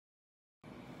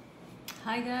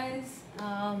Hi guys.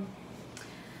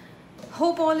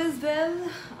 Hope all is well.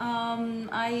 I'm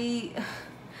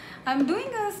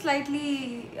doing a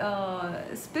slightly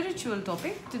spiritual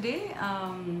topic today.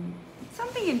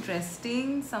 Something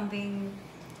interesting, something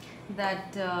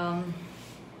that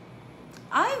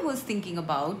I was thinking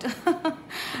about,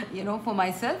 for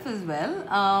myself as well.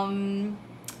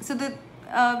 So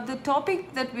the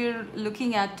topic that we're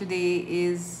looking at today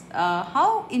is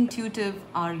how intuitive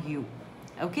are you?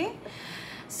 Okay,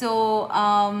 so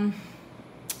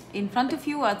in front of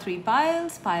you are three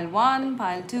piles: pile 1,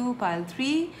 pile 2, pile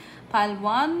 3. Pile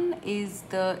 1 is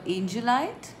the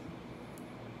Angelite,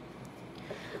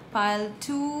 pile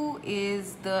 2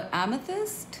 is the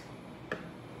Amethyst,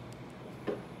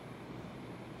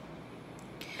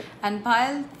 and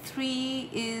pile 3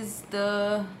 is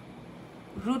the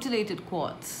Rutilated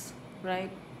quartz, right?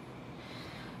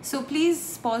 So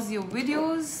please pause your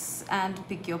videos and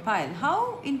pick your pile.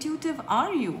 How intuitive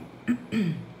are you?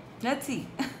 Let's see.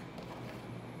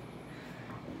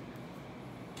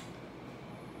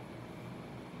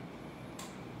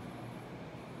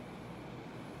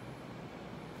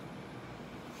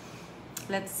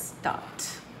 Let's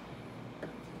start.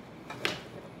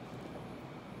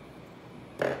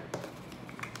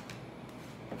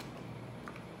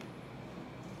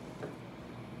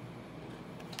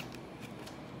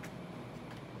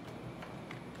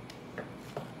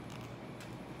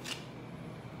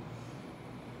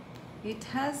 It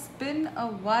has been a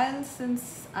while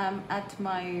since I'm at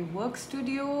my work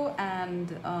studio,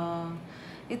 and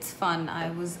it's fun. I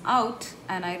was out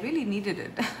and I really needed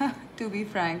it, to be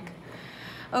frank.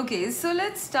 Okay, so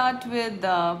let's start with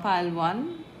pile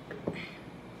 1,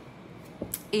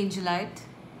 Angelite.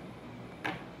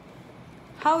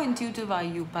 How intuitive are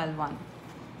you, pile 1?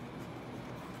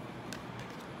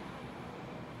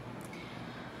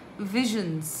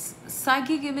 Visions,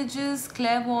 psychic images,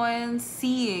 clairvoyance,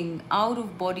 seeing, out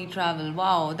of body travel.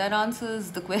 Wow, that answers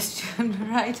the question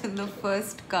right in the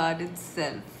first card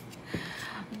itself.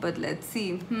 But let's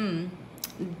see.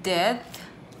 Death.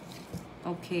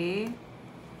 Okay.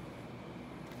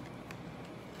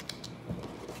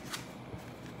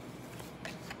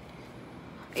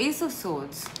 Ace of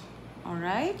Swords. All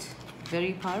right.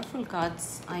 Very powerful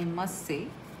cards, I must say.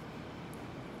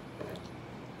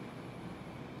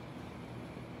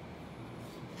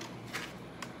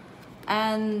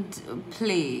 And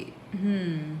play.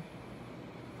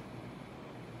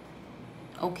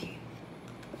 Okay.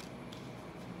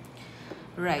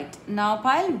 Right. Now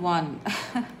pile 1.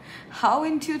 How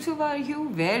intuitive are you?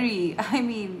 Very. I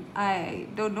mean, I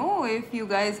don't know if you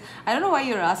guys, I don't know why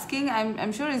you're asking.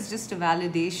 I'm sure it's just a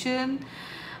validation.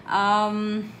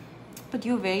 But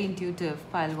you're very intuitive,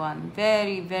 pile 1.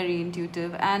 Very, very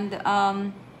intuitive.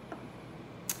 And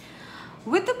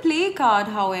with the play card,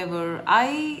 however,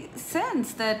 I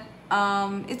sense that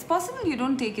it's possible you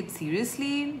don't take it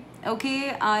seriously.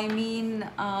 Okay, I mean,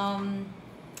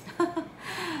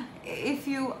 if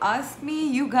you ask me,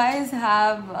 you guys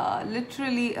have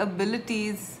literally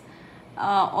abilities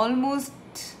almost,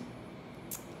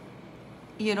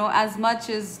 as much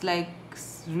as like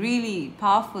really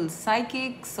powerful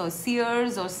psychics or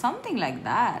seers or something like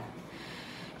that.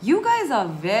 You guys are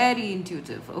very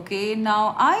intuitive, okay?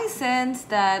 Now, I sense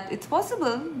that it's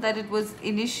possible that it was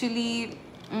initially,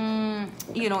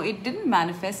 it didn't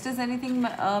manifest as anything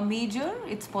major.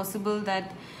 It's possible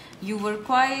that you were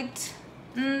quite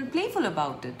playful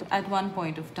about it at one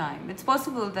point of time. It's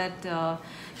possible that,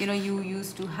 you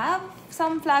used to have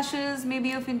some flashes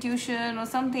maybe of intuition or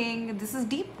something. This is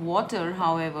deep water,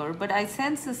 however, but I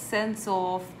sense a sense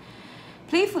of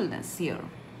playfulness here.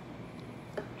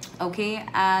 Okay,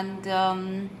 and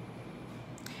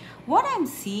what I'm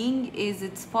seeing is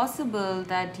it's possible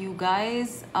that you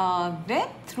guys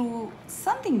went through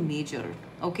something major,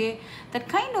 okay, that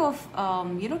kind of,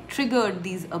 triggered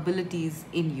these abilities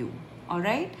in you, all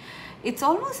right? It's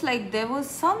almost like there was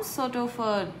some sort of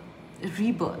a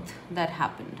rebirth that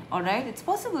happened, all right? It's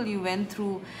possible you went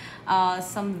through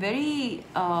some very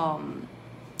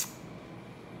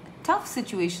tough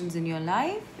situations in your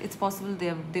life. It's possible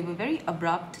they were very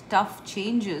abrupt, tough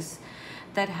changes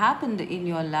that happened in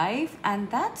your life,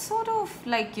 and that sort of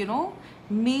like,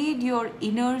 made your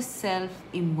inner self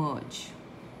emerge.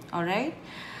 All right.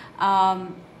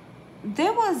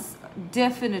 There was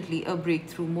definitely a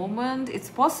breakthrough moment. It's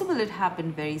possible it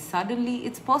happened very suddenly.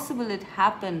 It's possible it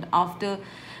happened after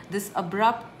this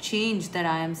abrupt change that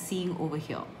I am seeing over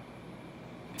here.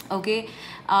 Okay,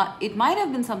 it might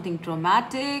have been something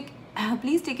traumatic.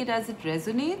 Please take it as it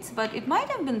resonates, but it might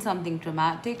have been something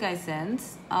traumatic, I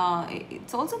sense.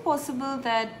 It's also possible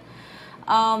that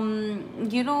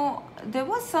there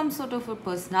was some sort of a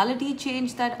personality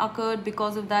change that occurred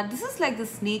because of that. This is like the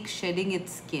snake shedding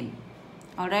its skin.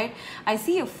 All right, I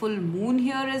see a full moon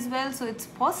here as well, so it's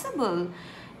possible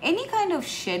any kind of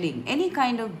shedding, any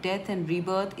kind of death and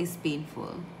rebirth is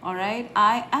painful. All right,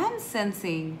 I am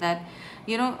sensing that,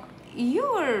 you know,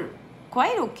 you were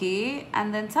quite okay,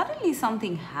 and then suddenly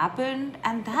something happened,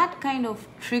 and that kind of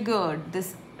triggered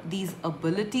these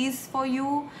abilities for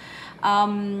you.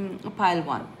 Pile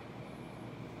one.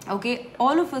 Okay,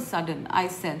 all of a sudden I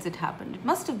sense it happened. It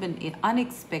must have been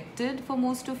unexpected for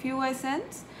most of you, I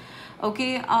sense.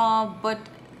 Okay, but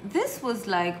this was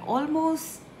like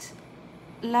almost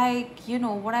like, you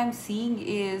know, what I'm seeing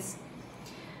is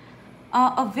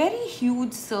a very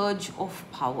huge surge of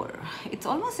power. It's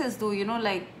almost as though, you know,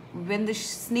 like when the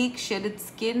snake shed its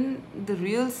skin, the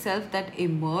real self that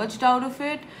emerged out of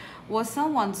it was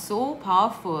someone so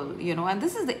powerful, you know. And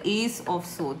this is the Ace of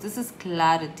Swords. This is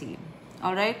clarity.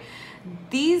 All right,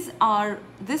 this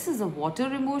is a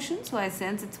water emotion, so I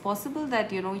sense it's possible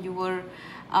that, you know, you were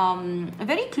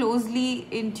very closely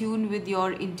in tune with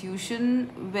your intuition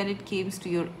when it came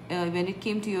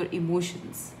to your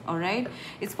emotions. All right,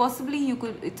 it's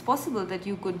possible that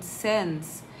you could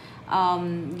sense,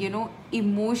 you know,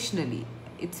 emotionally.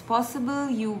 It's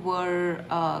possible you were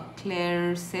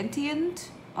clairsentient,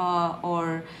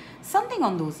 or something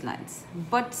on those lines.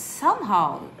 But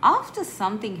somehow, after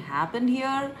something happened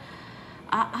here,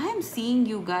 I am seeing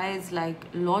you guys like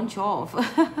launch off.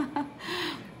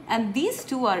 And these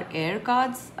two are air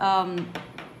cards.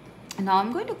 Now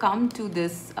I'm going to come to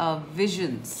this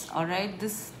visions. All right,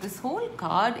 this whole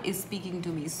card is speaking to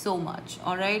me so much.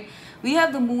 All right, we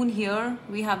have the moon here,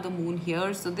 we have the moon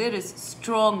here, so there is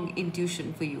strong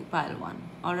intuition for you, pile one.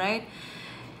 All right,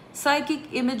 psychic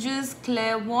images,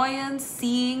 clairvoyance,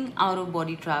 seeing, out of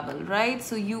body travel, right?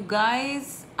 So you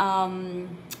guys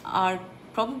are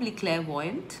probably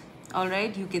clairvoyant. All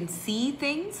right, you can see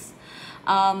things,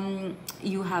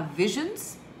 you have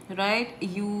visions, right?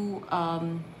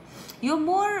 You're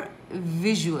more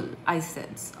visual, I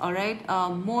sense. All right,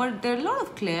 there are a lot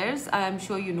of clairs, I am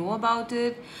sure you know about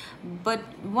it, but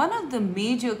one of the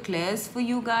major clairs for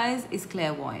you guys is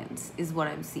clairvoyance, is what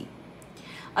I'm seeing.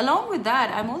 Along with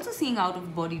that, I'm also seeing out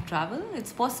of body travel.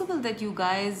 It's possible that you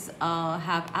guys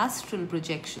have astral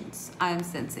projections, I am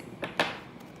sensing.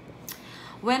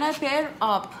 When I pair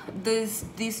up these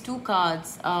two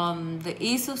cards, the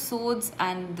Ace of Swords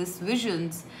and this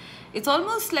Visions, it's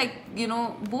almost like, you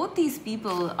know, both these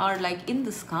people are like in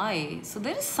the sky. So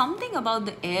there is something about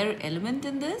the air element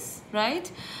in this,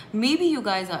 right? Maybe you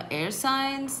guys are air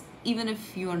signs. Even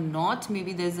if you're not,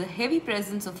 maybe there's a heavy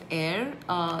presence of air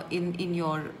in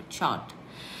your chart.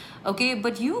 Okay,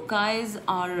 but you guys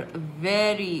are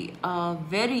very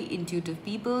intuitive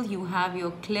people. You have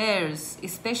your clairs,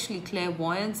 especially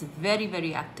clairvoyance, very,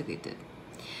 very activated.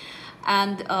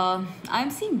 And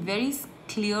I'm seeing very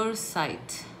clear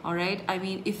sight. All right, I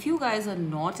mean, if you guys are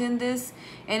not in this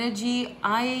energy,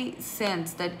 I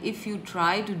sense that if you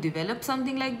try to develop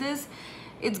something like this,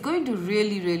 it's going to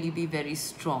really be very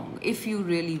strong if you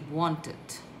really want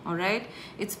it. All right,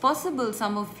 it's possible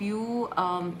some of you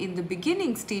in the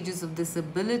beginning stages of this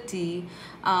ability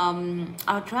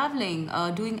are traveling,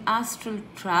 doing astral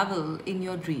travel in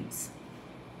your dreams.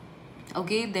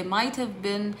 Okay, there might have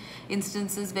been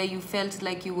instances where you felt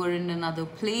like you were in another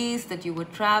place, that you were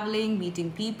traveling,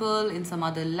 meeting people in some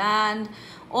other land,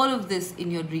 all of this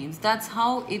in your dreams. That's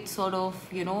how it sort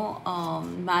of, you know,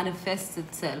 manifests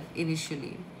itself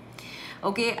initially.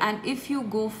 Okay, and if you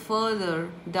go further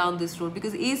down this road,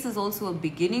 because Ace is also a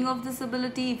beginning of this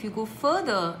ability, if you go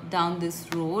further down this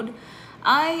road,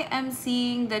 I am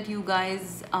seeing that you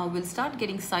guys will start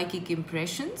getting psychic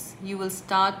impressions. You will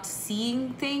start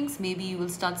seeing things. Maybe you will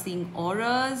start seeing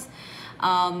auras,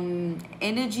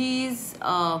 energies,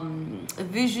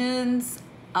 visions,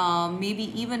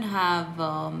 maybe even have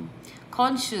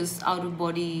conscious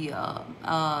out-of-body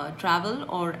travel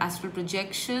or astral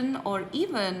projection, or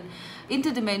even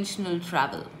interdimensional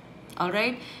travel. All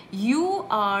right, you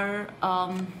are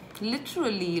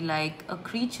literally like a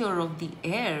creature of the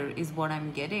air is what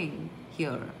I'm getting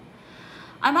here.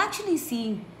 I'm actually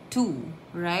seeing two,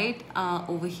 right?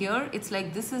 Over here, it's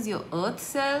like this is your earth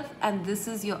self and this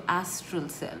is your astral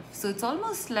self. So it's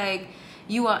almost like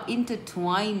you are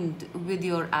intertwined with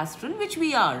your astral, which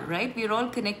we are, right? We're all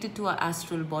connected to our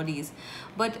astral bodies,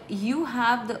 but you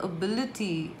have the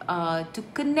ability to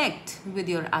connect with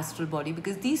your astral body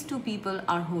because these two people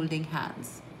are holding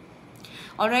hands.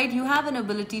 All right, you have an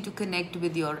ability to connect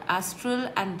with your astral,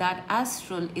 and that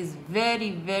astral is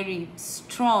very, very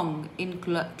strong in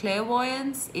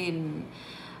clairvoyance, in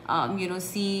you know,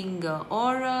 seeing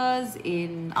auras,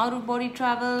 in out of body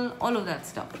travel, all of that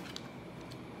stuff.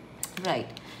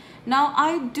 Right. Now,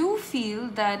 I do feel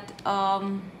that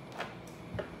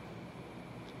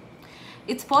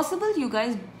it's possible you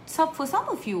guys, for some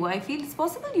of you, I feel it's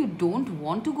possible you don't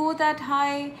want to go that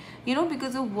high, you know,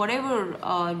 because of whatever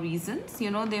reasons,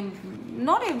 you know,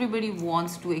 not everybody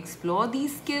wants to explore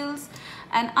these skills.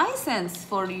 And I sense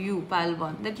for you, Pile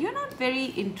 1, that you're not very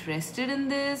interested in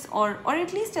this, or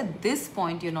at least at this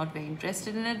point, you're not very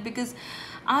interested in it, because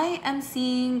I am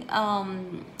seeing,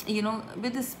 you know,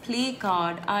 with this play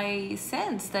card, I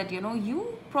sense that, you know,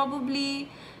 you probably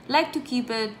like to keep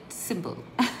it simple.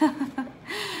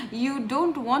 You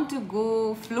don't want to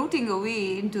go floating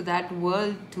away into that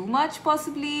world too much,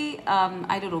 possibly.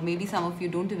 I don't know, maybe some of you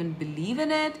don't even believe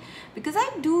in it, because I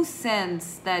do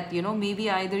sense that, you know, maybe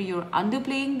either you're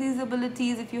underplaying these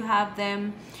abilities if you have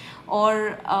them,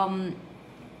 or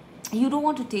you don't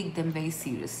want to take them very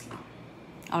seriously.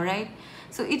 All right.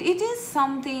 So it is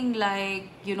something like,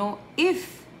 you know,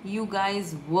 if you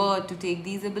guys were to take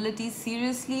these abilities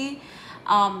seriously,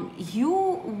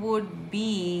 you would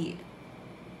be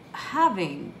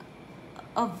having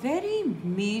a very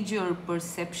major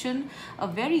perception, a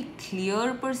very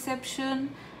clear perception,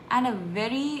 and a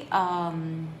very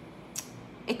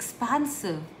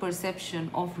expansive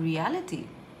perception of reality.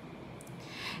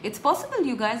 It's possible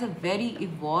you guys are very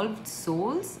evolved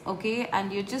souls, okay,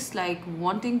 and you're just like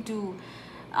wanting to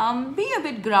be a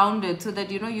bit grounded so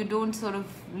that, you know, you don't sort of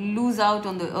lose out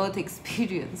on the earth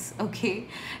experience, okay.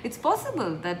 It's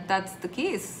possible that that's the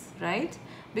case, right?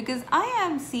 Because I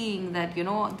am seeing that, you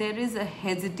know, there is a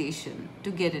hesitation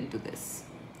to get into this,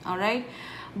 all right.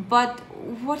 But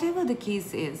whatever the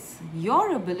case is,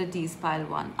 your abilities, Pile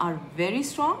 1, are very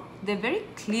strong. They're very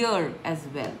clear as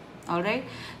well, all right.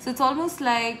 So it's almost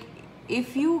like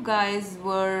if you guys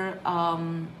were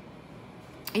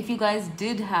if you guys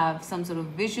did have some sort of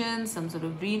vision, some sort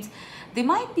of dreams, they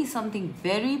might be something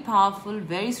very powerful,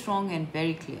 very strong, and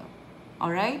very clear.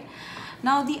 All right.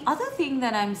 Now, the other thing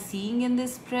that I'm seeing in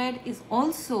this spread is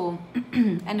also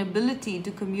an ability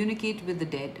to communicate with the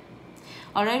dead.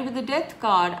 All right. With the death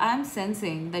card, I'm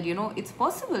sensing that, you know, it's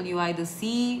possible you either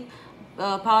see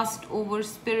passed over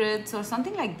spirits or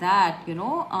something like that, you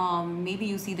know, maybe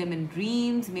you see them in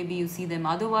dreams, maybe you see them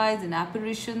otherwise in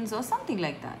apparitions or something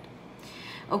like that.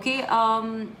 Okay,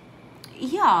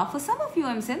 yeah, for some of you,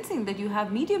 I'm sensing that you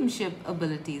have mediumship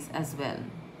abilities as well.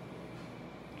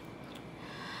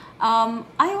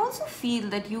 I also feel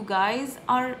that you guys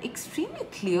are extremely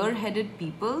clear-headed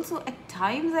people. So at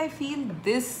times I feel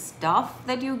this stuff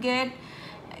that you get,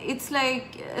 it's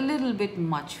like a little bit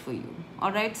much for you.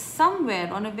 All right,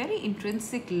 somewhere on a very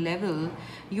intrinsic level,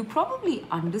 you probably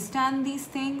understand these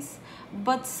things,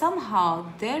 but somehow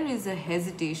there is a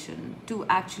hesitation to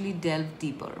actually delve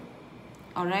deeper.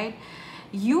 All right,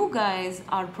 you guys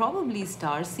are probably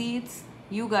star seeds.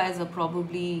 You guys are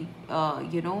probably,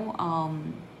 you know,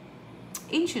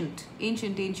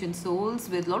 ancient souls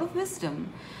with a lot of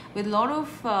wisdom, with a lot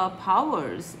of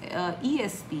powers,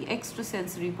 ESP,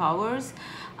 extrasensory powers,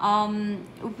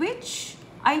 which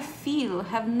I feel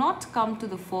have not come to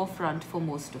the forefront for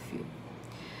most of you.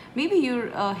 Maybe you're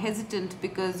hesitant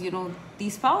because, you know,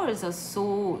 these powers are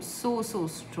so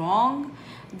strong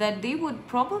that they would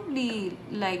probably,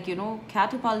 like, you know,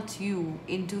 catapult you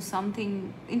into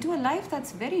something, into a life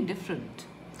that's very different.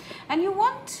 And you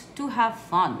want to have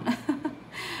fun.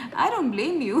 I don't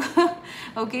blame you.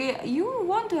 Okay, you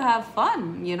want to have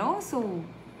fun, you know. So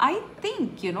I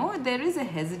think, you know, there is a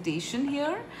hesitation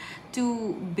here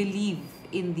to believe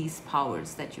in these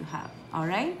powers that you have. All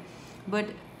right. But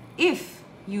if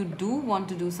you do want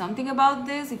to do something about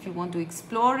this, if you want to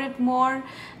explore it more,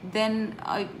 then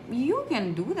you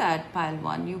can do that, Pile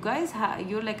 1. You guys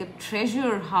you're like a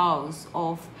treasure house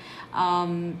of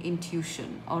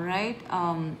intuition. All right.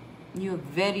 You're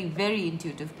very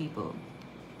intuitive people.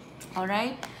 All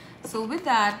right. So with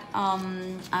that,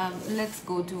 let's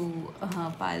go to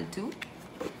Pile 2.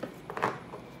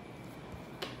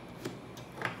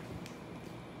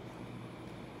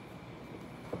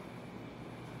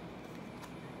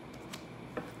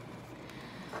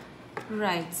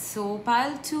 Right, so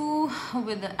Pile 2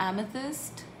 with the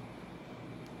Amethyst.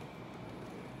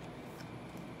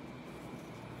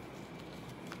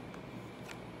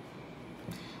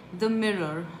 The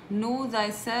Mirror. Know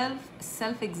thyself,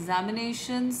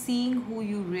 self-examination, seeing who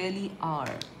you really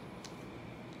are.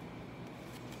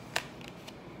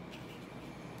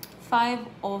 5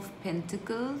 of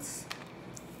Pentacles.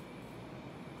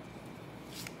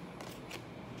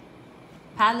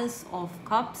 Palace of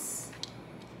Cups.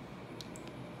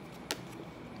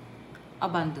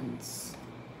 Abundance.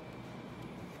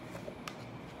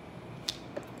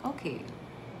 Okay.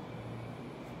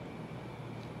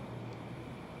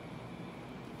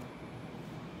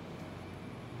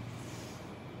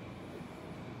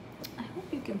 I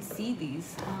hope you can see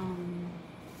these.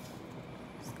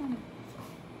 Just gonna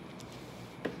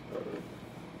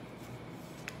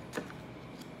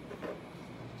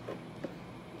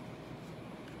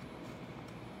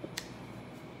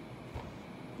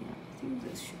I think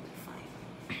this should be fine.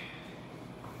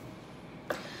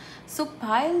 So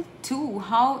pile 2,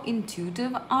 how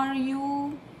intuitive are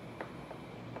you?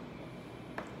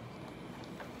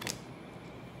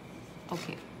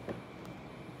 Okay.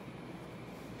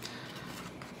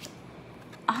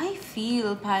 I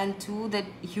feel, pile 2, that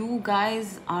you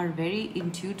guys are very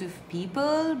intuitive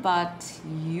people, but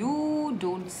you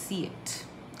don't see it.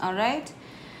 All right?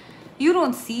 You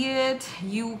don't see it.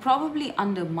 You probably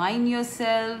undermine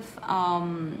yourself.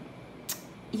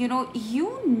 You know,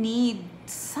 you need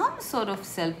some sort of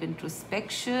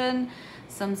self-introspection,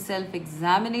 some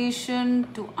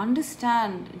self-examination to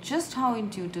understand just how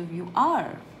intuitive you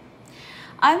are.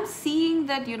 I'm seeing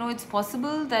that, you know, it's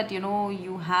possible that, you know,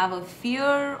 you have a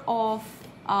fear of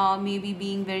maybe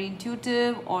being very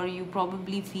intuitive, or you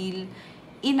probably feel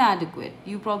inadequate.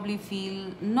 You probably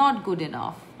feel not good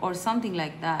enough or something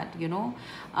like that, you know,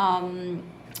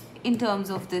 in terms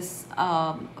of this,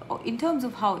 in terms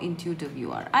of how intuitive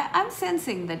you are. I'm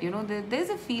sensing that, you know, there's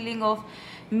a feeling of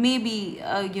maybe,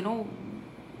 you know,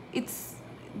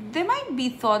 there might be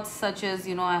thoughts such as,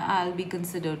 you know, I'll be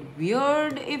considered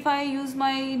weird if I use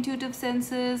my intuitive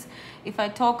senses, if I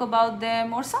talk about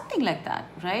them, or something like that,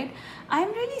 right? I'm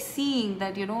really seeing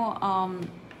that, you know,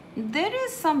 there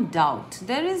is some doubt,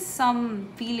 there is some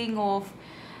feeling of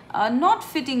not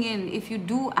fitting in if you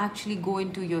do actually go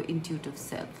into your intuitive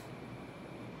self.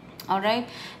 All right,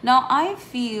 now I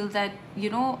feel that, you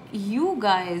know, you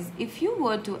guys, if you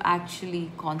were to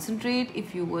actually concentrate,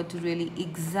 if you were to really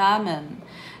examine,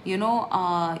 you know,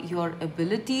 your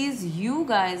abilities, you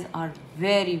guys are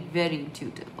very, very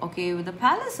intuitive. Okay, with the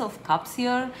Palace of Cups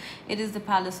here, it is the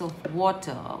Palace of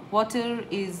Water. Water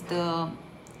is the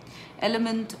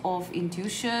element of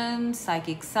intuition,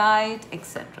 psychic sight,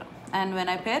 etc. And when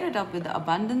I pair it up with the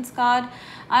Abundance card,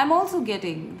 I'm also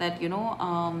getting that, you know,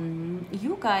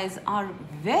 you guys are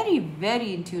very,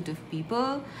 very intuitive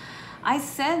people. I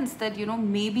sense that, you know,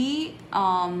 maybe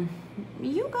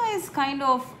you guys kind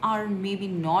of are maybe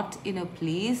not in a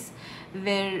place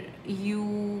where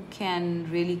you can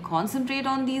really concentrate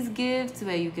on these gifts,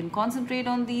 where you can concentrate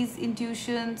on these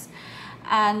intuitions.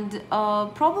 And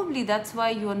probably that's why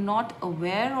you are not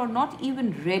aware or not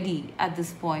even ready at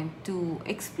this point to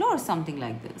explore something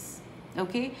like this.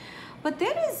 Okay, but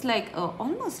there is like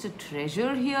almost a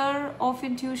treasure here of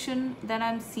intuition that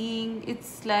I'm seeing.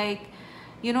 It's like,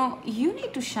 you know, you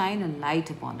need to shine a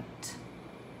light upon it.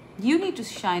 You need to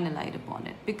shine a light upon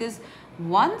it, because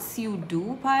once you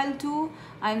do, pile 2,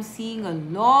 I'm seeing a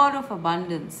lot of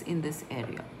abundance in this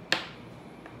area.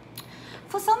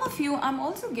 For some of you, I'm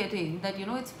also getting that, you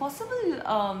know, it's possible,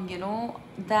 you know,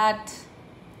 that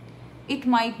it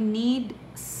might need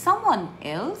someone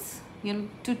else, you know,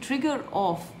 to trigger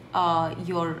off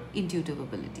your intuitive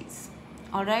abilities.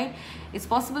 All right, it's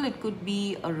possible it could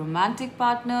be a romantic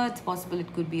partner, it's possible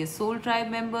it could be a soul tribe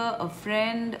member, a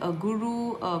friend, a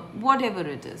guru, whatever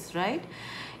it is, right?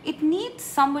 It needs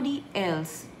somebody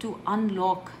else to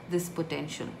unlock this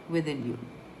potential within you.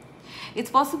 It's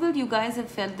possible you guys have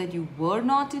felt that you were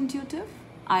not intuitive.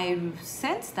 I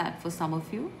sense that for some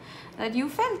of you, that you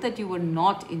felt that you were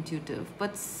not intuitive,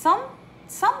 but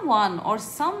someone or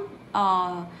some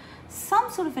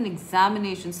sort of an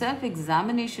examination,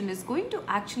 self-examination is going to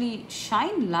actually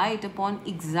shine light upon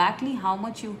exactly how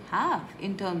much you have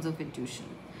in terms of intuition.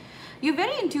 You're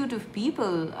very intuitive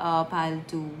people, pile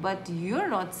 2, but you're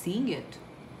not seeing it.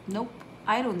 Nope,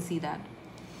 I don't see that.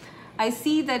 I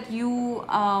see that you,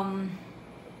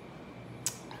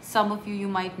 some of you, you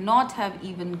might not have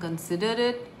even considered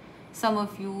it. Some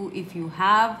of you, if you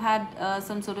have had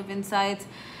some sort of insights,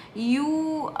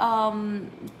 you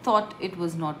thought it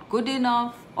was not good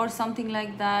enough or something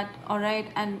like that. All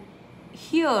right, and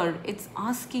here it's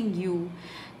asking you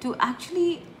to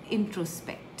actually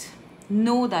introspect,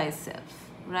 know thyself,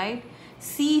 right?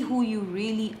 See who you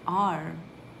really are.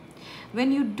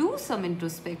 When you do some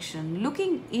introspection,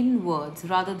 looking inwards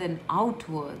rather than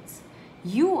outwards,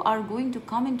 you are going to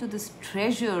come into this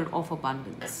treasure of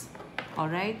abundance. All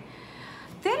right.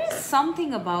 There is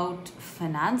something about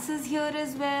finances here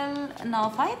as well. Now,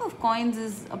 5 of coins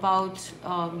is about,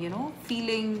 you know,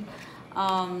 feeling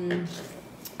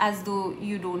as though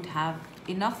you don't have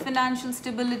enough financial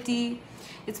stability.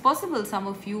 It's possible some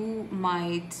of you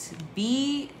might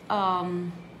be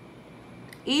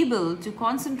able to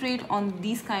concentrate on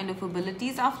these kind of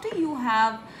abilities after you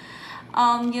have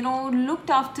looked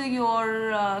after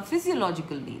your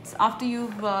physiological needs, after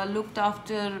you've looked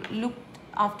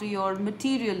after your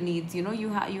material needs. You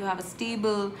have a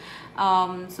stable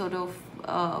sort of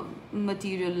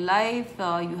material life,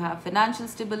 you have financial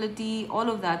stability, all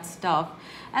of that stuff,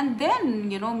 and then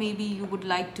maybe you would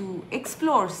like to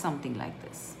explore something like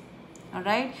this. All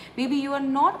right, maybe you are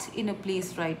not in a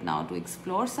place right now to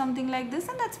explore something like this,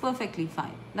 and that's perfectly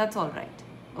fine, that's all right.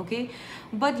 Okay,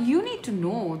 but you need to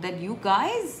know that you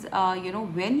guys,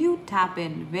 when you tap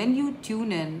in, when you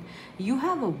tune in, you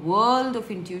have a world of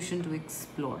intuition to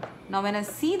explore. Now when I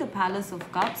see the Palace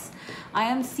of Cups, I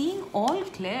am seeing all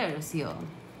clairs here: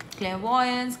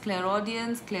 clairvoyance,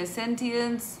 clairaudience,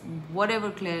 clairsentience, whatever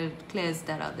clairs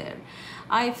that are there.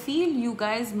 I feel you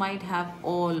guys might have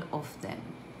all of them.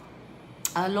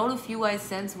 A lot of you, I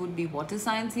sense, would be water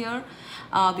signs here,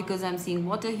 because I'm seeing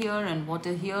water here, and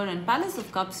Palace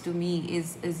of Cups to me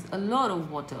is a lot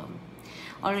of water.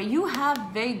 Or you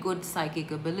have very good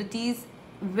psychic abilities.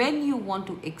 When you want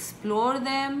to explore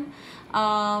them,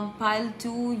 pile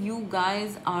 2, you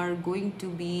guys are going to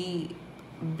be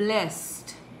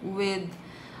blessed with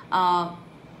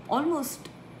almost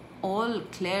all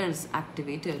clairs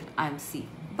activated, I'm seeing.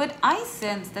 But I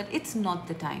sense that it's not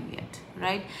the time yet,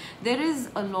 right? There is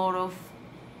a lot of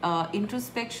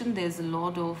introspection, there's a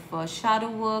lot of shadow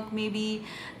work maybe.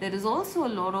 There is also a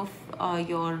lot of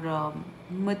your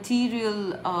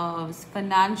material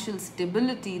financial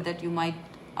stability that you might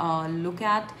look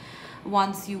at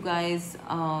once you guys,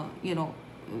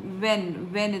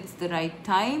 when it's the right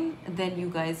time, then you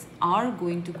guys are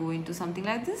going to go into something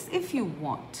like this if you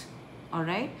want. All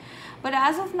right, but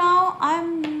as of now,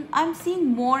 I'm seeing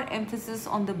more emphasis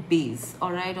on the base,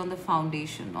 all right, on the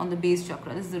foundation, on the base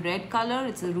chakra. This is the red color,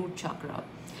 it's the root chakra,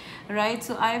 right?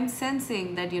 So I am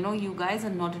sensing that you guys are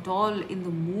not at all in the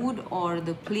mood or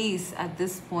the place at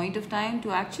this point of time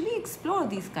to actually explore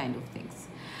these kind of things.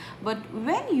 But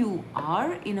when you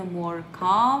are in a more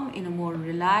calm, in a more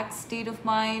relaxed state of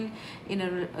mind, in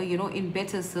a in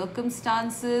better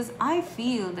circumstances, I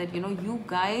feel that you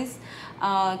guys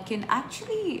can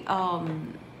actually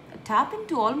tap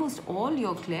into almost all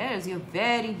your clairs. You're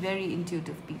very, very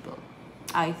intuitive people,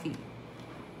 I feel.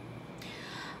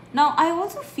 Now, I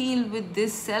also feel with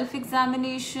this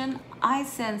self-examination, I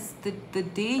sense that the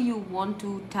day you want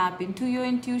to tap into your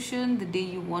intuition, the day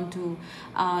you want to,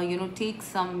 take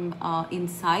some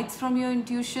insights from your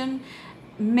intuition,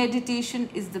 meditation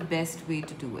is the best way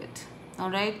to do it.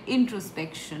 All right,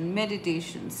 introspection,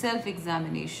 meditation,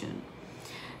 self-examination.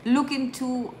 Look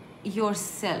into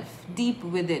yourself, deep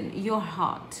within your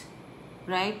heart,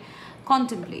 right?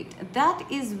 Contemplate.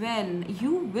 That is when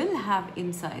you will have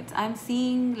insights. I'm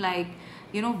seeing like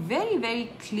very,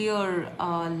 very clear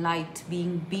light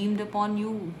being beamed upon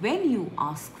you when you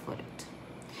ask for it.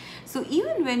 So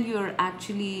even when you're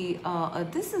actually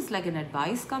this is like an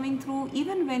advice coming through,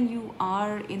 even when you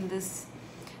are in this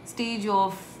stage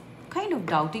of kind of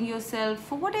doubting yourself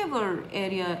for whatever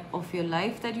area of your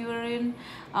life that you are in,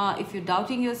 if you're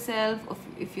doubting yourself,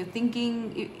 if you're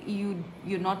thinking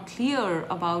you're not clear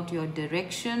about your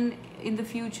direction in the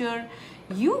future,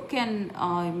 you can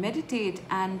meditate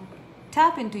and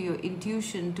tap into your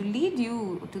intuition to lead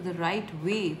you to the right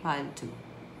way, pile 2.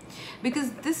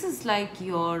 Because this is like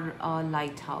your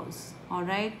lighthouse, all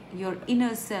right? Your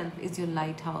inner self is your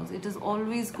lighthouse. It is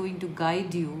always going to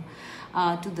guide you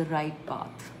to the right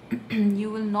path. You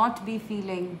will not be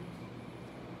feeling,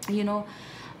 you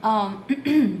will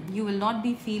not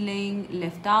be feeling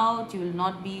left out. You will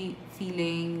not be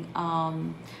feeling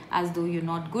as though you're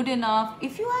not good enough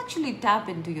if you actually tap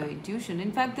into your intuition.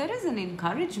 In fact, there is an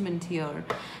encouragement here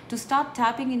to start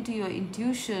tapping into your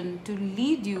intuition to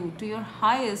lead you to your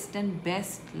highest and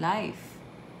best life.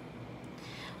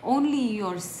 Only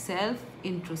your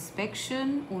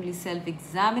self-introspection, only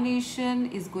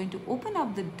self-examination is going to open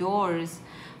up the doors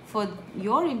for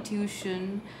your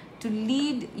intuition to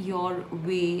lead your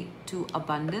way to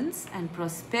abundance and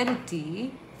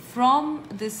prosperity from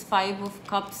this 5 of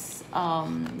Cups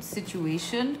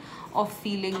situation of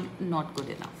feeling not good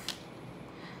enough.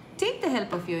 Take the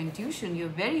help of your intuition. You're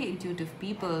very intuitive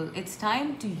people. It's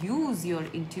time to use your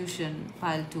intuition,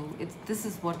 pile 2. This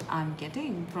is what I'm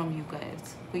getting from you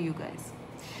guys, for you guys.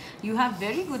 You have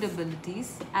very good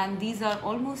abilities, and these are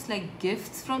almost like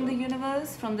gifts from the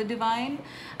universe, from the divine,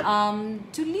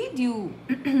 to lead you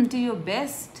to your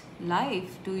best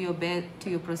life, to your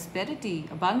prosperity,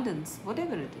 abundance,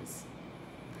 whatever it is.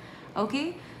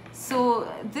 Okay, so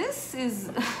this is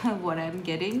what I'm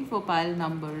getting for pile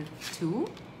number 2.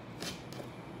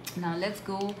 Now let's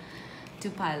go to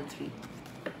pile 3.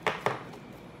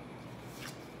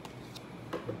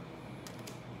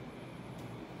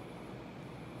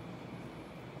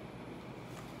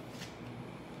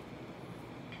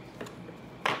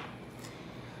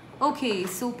 Okay,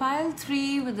 so pile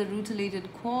 3 with the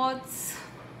rutilated quartz.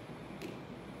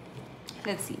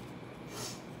 Let's see.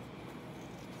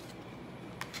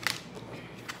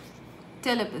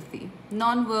 Telepathy,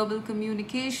 non-verbal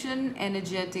communication,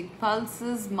 energetic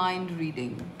pulses, mind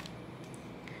reading.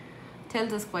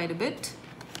 Tells us quite a bit.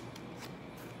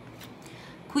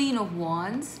 Queen of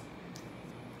Wands.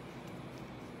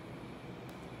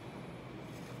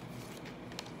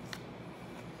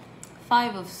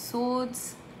 Five of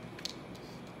Swords.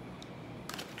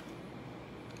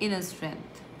 Inner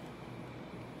strength.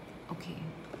 Okay.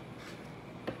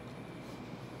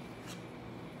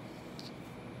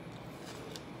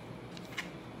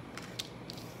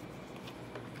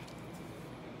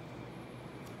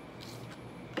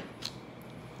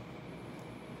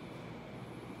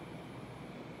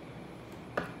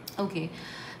 Okay,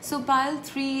 so pile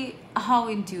 3, how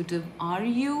intuitive are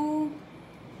you?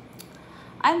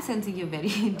 I'm sensing you're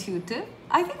very intuitive.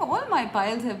 I think all my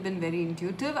piles have been very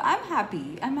intuitive. I'm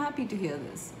happy. I'm happy to hear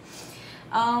this.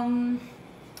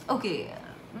 Okay.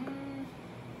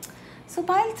 So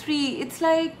pile 3, it's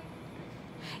like,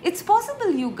 it's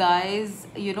possible you guys,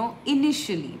 you know,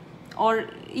 initially, or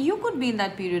you could be in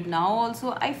that period now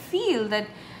also. I feel that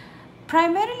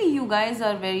primarily you guys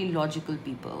are very logical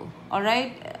people, all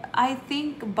right? I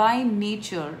think by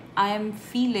nature, I am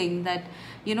feeling that,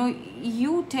 you know,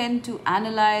 you tend to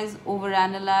analyze,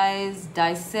 overanalyze,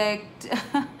 dissect,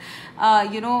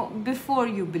 you know, before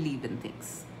you believe in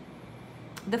things.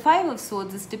 The Five of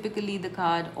Swords is typically the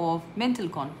card of mental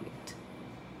conflict.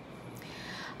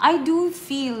 I do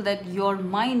feel that your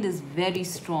mind is very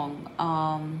strong,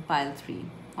 pile 3,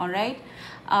 all right?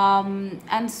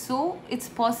 And so it's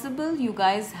possible you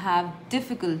guys have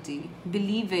difficulty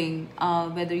believing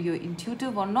whether you're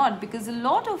intuitive or not, because a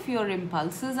lot of your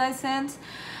impulses, I sense,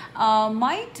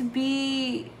 might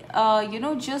be, you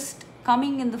know, just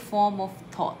coming in the form of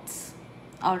thoughts,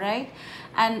 all right?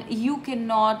 And you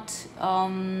cannot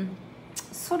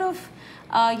sort of,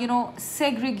 you know,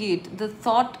 segregate the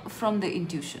thought from the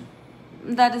intuition.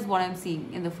 That is what I'm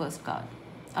seeing in the first card,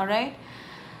 all right?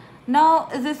 Now,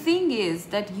 the thing is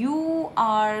that you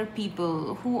are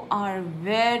people who are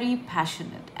very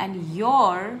passionate, and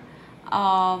your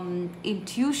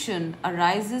intuition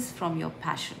arises from your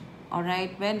passion, all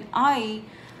right? When I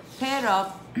pair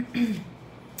up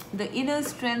the inner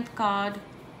strength card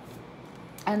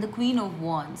and the Queen of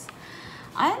Wands,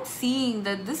 I am seeing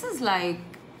that this is like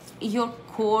your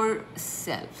core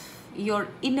self, your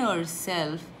inner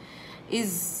self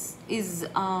is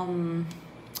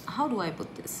how do I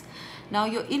put this? Now,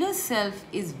 your inner self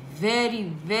is very,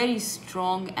 very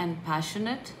strong and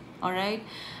passionate, all right?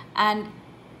 And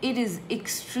it is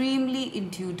extremely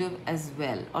intuitive as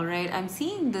well, all right? I'm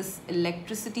seeing this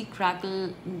electricity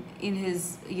crackle in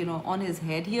his, you know, on his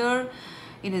head here,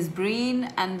 in his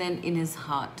brain, and then in his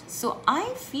heart. So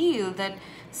I feel that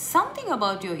something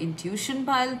about your intuition,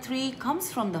 pile 3,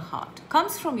 comes from the heart,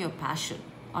 comes from your passion,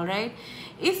 all right?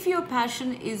 If your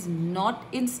passion is not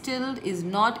instilled, is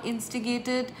not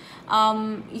instigated,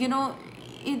 you know,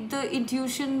 the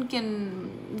intuition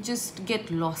can just get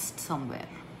lost somewhere,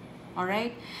 all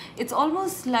right? It's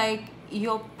almost like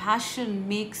your passion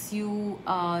makes you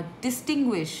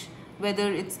distinguish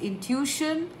whether it's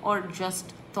intuition or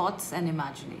just thoughts and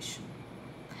imagination.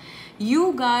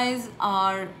 You guys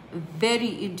are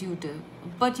very intuitive,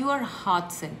 but you are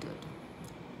heart-centered,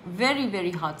 very,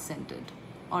 very heart-centered.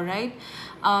 All right,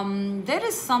 there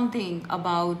is something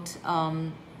about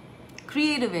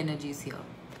creative energies here,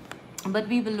 but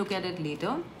we will look at it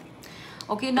later.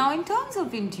 Okay, now in terms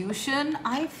of intuition,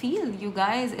 I feel you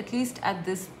guys, at least at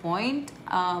this point,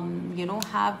 you know,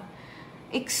 have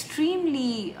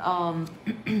extremely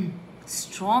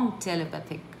strong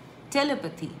telepathy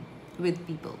with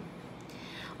people.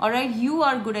 All right, you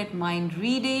are good at mind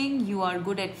reading, you are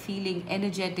good at feeling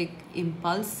energetic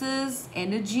impulses,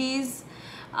 energies.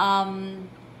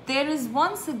 There is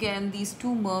once again these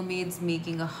two mermaids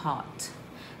making a heart.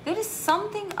 There is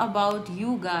something about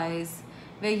you guys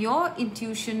where your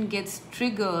intuition gets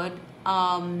triggered,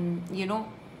 you know,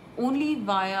 only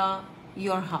via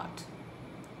your heart.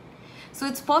 So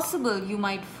it's possible you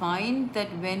might find that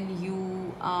when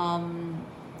you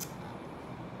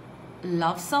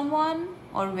love someone,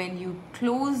 or when you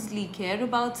closely care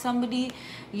about somebody,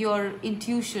 your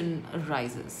intuition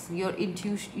rises. You're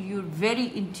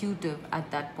very intuitive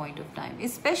at that point of time,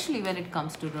 especially when it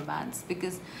comes to romance,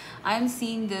 because I'm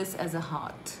seeing this as a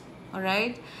heart. All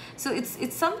right, so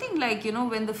it's something like, you know,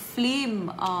 when the flame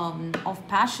of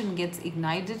passion gets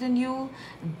ignited in you,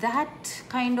 that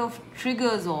kind of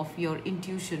triggers off your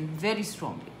intuition very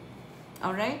strongly.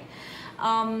 All right.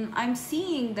 I'm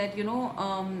seeing that,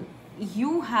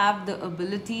 you have the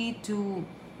ability to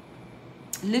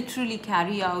literally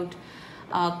carry out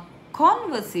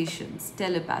conversations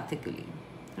telepathically,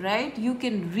 right? You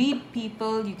can read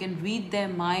people, you can read their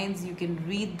minds, you can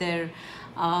read their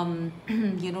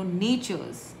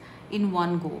natures in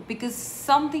one go, because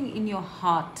something in your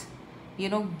heart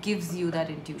gives you that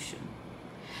intuition.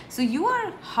 So you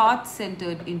are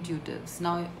heart-centered intuitives.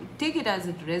 Now take it as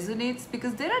it resonates,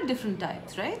 because there are different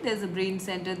types, right? There's a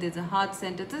brain-centered, there's a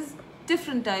heart-centered, there's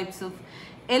different types of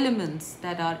elements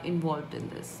that are involved in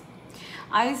this.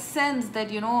 I sense that,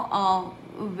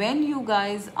 when you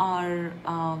guys are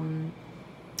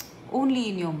only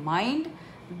in your mind,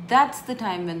 that's the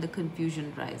time when the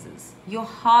confusion rises. Your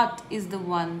heart is the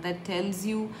one that tells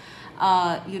you,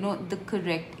 the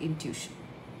correct intuition.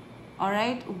 All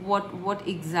right, what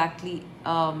exactly,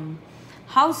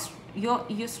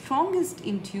 your strongest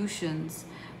intuitions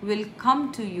will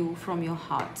come to you from your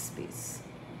heart space,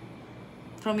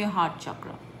 from your heart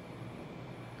chakra.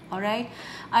 All right,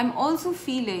 I'm also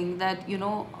feeling that,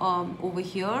 over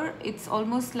here, it's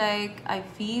almost like I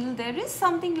feel there is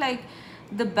something like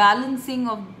the balancing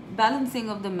of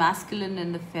the masculine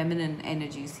and the feminine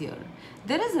energies here.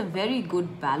 There is a very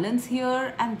good balance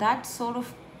here, and that sort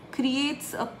of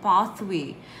creates a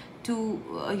pathway to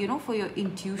for your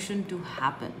intuition to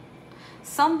happen.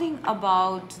 Something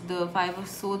about the Five of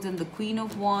Swords and the Queen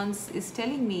of Wands is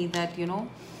telling me that,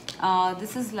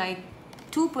 this is like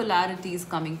two polarities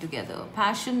coming together,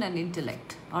 passion and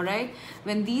intellect. All right,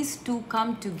 when these two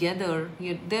come together,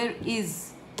 there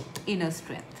is inner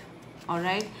strength. All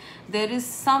right, there is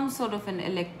some sort of an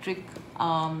electric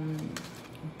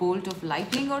bolt of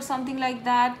lightning or something like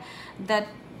that,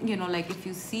 like if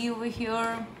you see over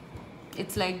here,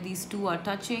 it's like these two are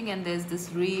touching, and there's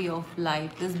this ray of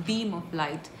light, this beam of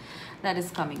light that is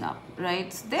coming up,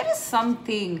 right? So there is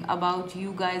something about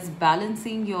you guys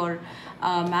balancing your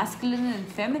masculine and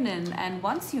feminine, and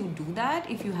once you do that,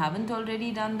 if you haven't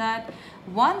already done that,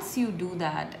 once you do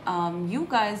that, you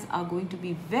guys are going to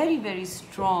be very, very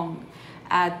strong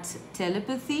at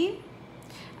telepathy,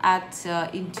 at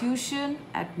intuition,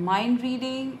 at mind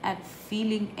reading, at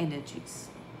feeling energies.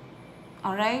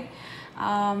 All right,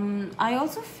 I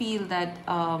also feel that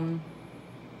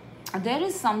there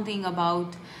is something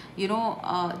about,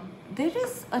 there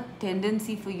is a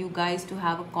tendency for you guys to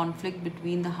have a conflict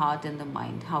between the heart and the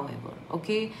mind. However,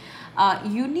 okay,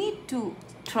 you need to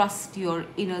trust your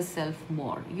inner self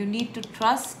more. You need to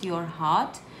trust your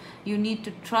heart. You need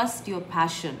to trust your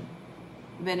passion.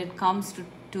 When it comes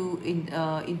to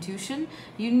intuition,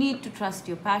 you need to trust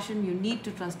your passion. You need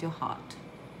to trust your heart.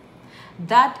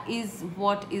 That is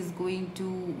what is going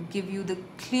to give you the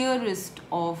clearest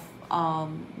of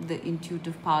the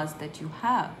intuitive powers that you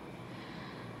have.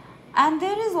 And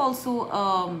there is also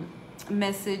a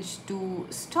message to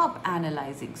stop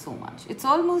analyzing so much. It's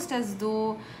almost as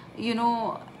though,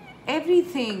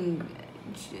 everything,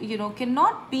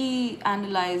 cannot be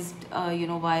analyzed,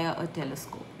 via a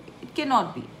telescope. It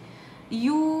cannot be.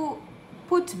 You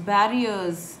put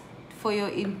barriers for your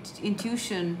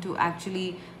intuition to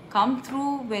actually come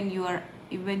through when you're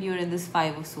in this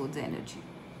Five of Swords energy.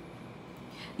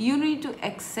 You need to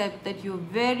accept that you're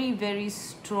very, very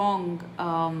strong,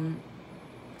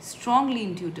 strongly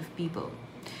intuitive people.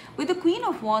 With the Queen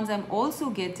of Wands, I'm also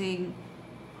getting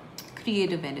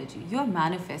creative energy. You're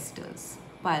manifestors,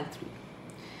 pile 3.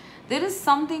 There is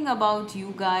something about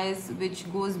you guys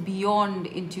which goes beyond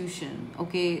intuition,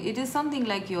 okay? It is something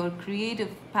like your creative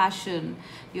passion,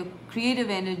 your creative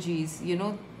energies,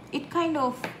 it kind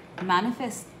of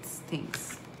manifests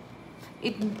things.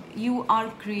 You are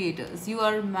creators, you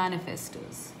are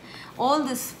manifestors. All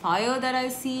this fire that I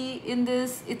see in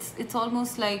this, it's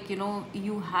almost like,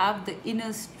 you have the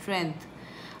inner strength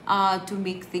to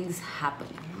make things happen.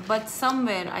 But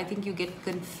somewhere, I think you get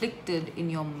conflicted in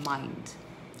your mind.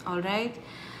 All right,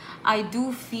 I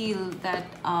do feel that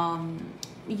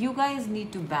you guys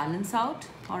need to balance out.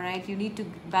 All right, you need to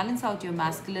balance out your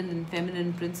masculine and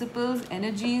feminine principles,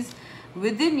 energies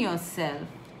within yourself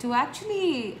to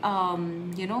actually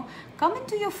come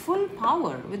into your full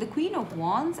power. With the Queen of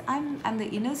Wands and the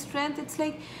inner strength, it's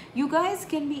like you guys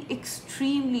can be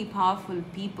extremely powerful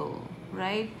people,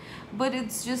 right? But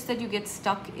it's just that you get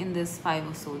stuck in this Five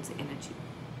of Swords energy.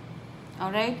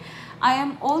 All right, I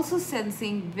am also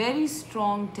sensing very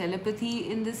strong telepathy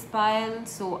in this pile,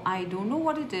 so I don't know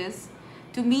what it is.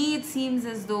 To me, it seems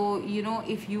as though,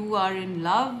 if you are in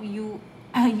love, you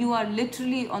are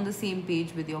literally on the same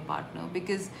page with your partner,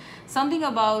 because something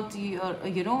about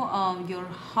your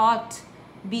heart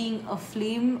being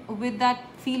aflame with that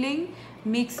feeling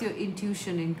makes your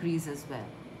intuition increase as well.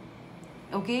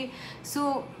 Okay,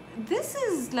 so this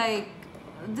is like,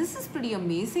 this is pretty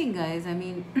amazing, guys. I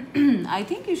mean, I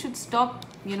think you should stop,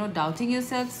 doubting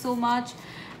yourself so much,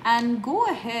 and go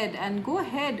ahead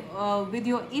with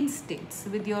your instincts,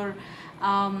 with your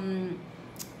um,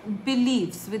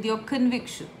 beliefs, with your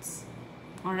convictions.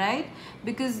 All right,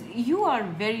 because you are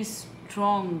very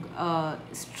strong,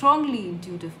 strongly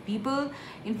intuitive people,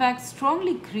 in fact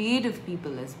strongly creative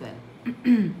people as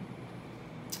well.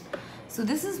 So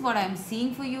this is what I'm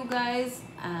seeing for you guys,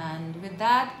 and with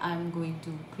that I'm going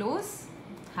to close.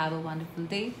 Have a wonderful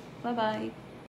day. Bye bye.